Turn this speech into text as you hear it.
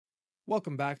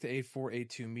Welcome back to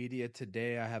A4A2 Media.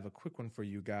 Today I have a quick one for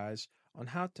you guys on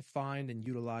how to find and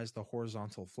utilize the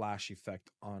horizontal flash effect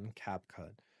on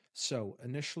CapCut. So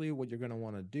initially what you're going to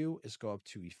want to do is go up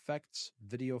to Effects,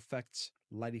 Video Effects,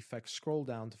 Light Effects, scroll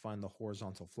down to find the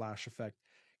horizontal flash effect,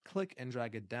 click and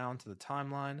drag it down to the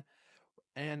timeline.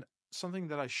 And something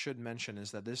that I should mention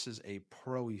is that this is a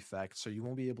Pro effect, so you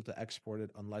won't be able to export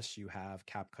it unless you have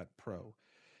CapCut Pro.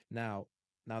 Now,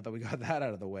 now that we got that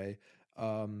out of the way,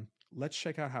 let's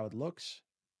check out how it looks.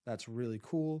 That's really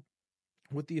cool.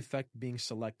 With the effect being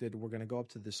selected, we're going to go up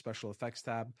to the special effects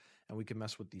tab and we can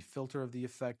mess with the filter of the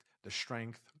effect, the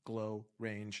strength, glow,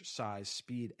 range, size,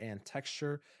 speed, and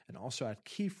texture, and also add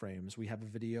keyframes. We have a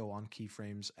video on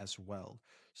keyframes as well.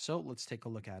 So let's take a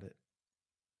look at it.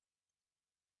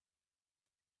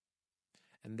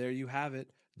 And there you have it,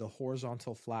 the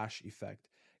horizontal flash effect.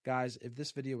 Guys, if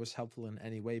this video was helpful in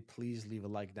any way, please leave a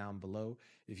like down below.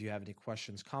 If you have any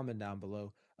questions, comment down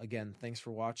below. Again, thanks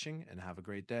for watching and have a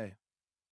great day.